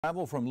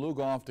Travel from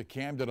Lugoff to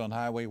Camden on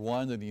Highway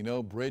 1,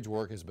 and bridge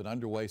work has been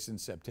underway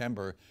since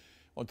September.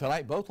 Well,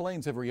 tonight both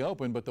lanes have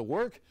reopened, but the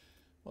work,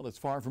 well, it's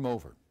far from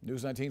over.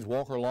 News 19's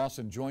Walker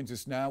Lawson joins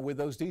us now with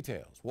those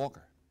details.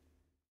 Walker.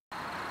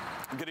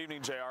 Good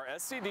evening, JR.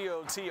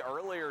 SCDOT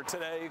earlier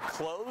today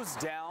closed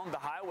down the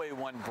Highway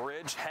 1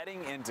 bridge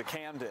heading into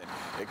Camden.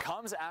 It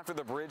comes after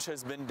the bridge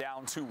has been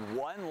down to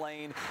one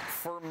lane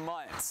for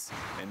months.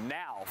 And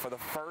now, for the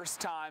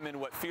first time in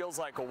what feels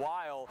like a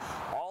while,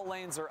 all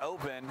lanes are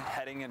open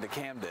heading into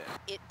Camden.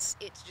 It's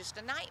just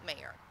a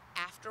nightmare.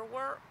 After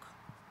work,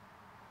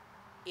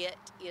 it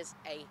is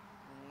a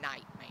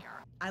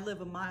nightmare. I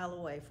live a mile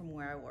away from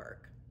where I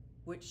work,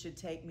 which should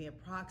take me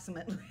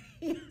approximately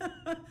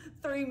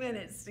 3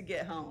 minutes to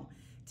get home.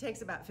 It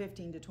takes about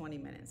 15 to 20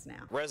 minutes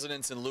now.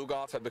 Residents in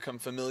Lugoff have become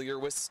familiar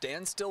with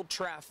standstill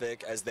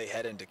traffic as they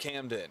head into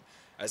Camden,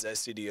 as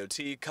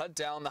SCDOT cut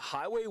down the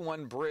Highway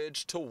 1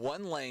 bridge to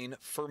one lane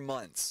for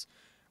months.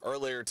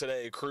 Earlier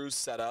today, crews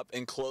set up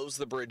and closed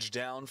the bridge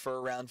down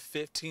for around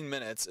 15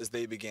 minutes as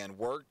they began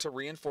work to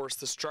reinforce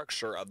the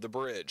structure of the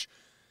bridge.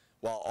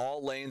 While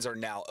all lanes are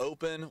now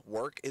open,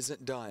 work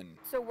isn't done.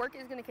 So work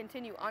is going to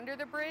continue under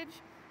the bridge.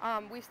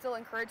 We still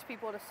encourage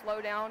people to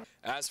slow down.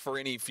 As for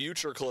any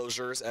future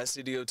closures,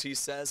 SCDOT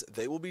says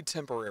they will be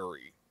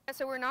temporary.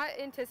 So we're not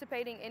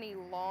anticipating any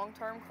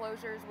long-term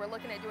closures. We're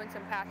looking at doing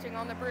some patching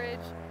on the bridge.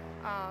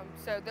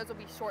 So those will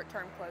be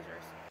short-term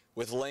closures.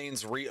 With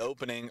lanes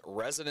reopening,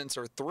 residents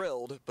are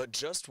thrilled, but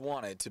just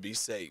wanted to be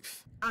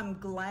safe. I'm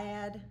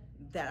glad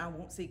that I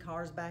won't see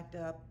cars backed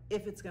up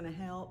if it's going to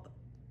help.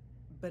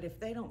 But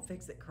if they don't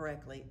fix it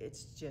correctly,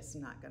 it's just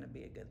not going to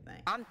be a good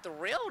thing. I'm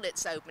thrilled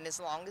it's open as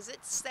long as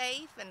it's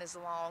safe and as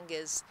long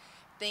as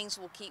things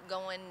will keep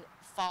going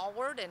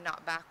forward and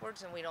not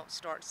backwards and we don't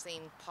start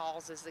seeing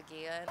pauses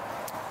again.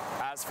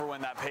 As for when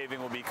that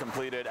paving will be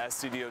completed,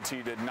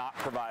 SCDOT did not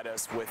provide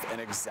us with an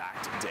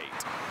exact date.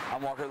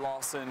 I'm Walker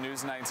Lawson,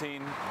 News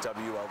 19,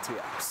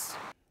 WLTX.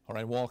 All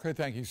right, Walker,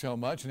 thank you so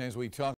much. And as we talk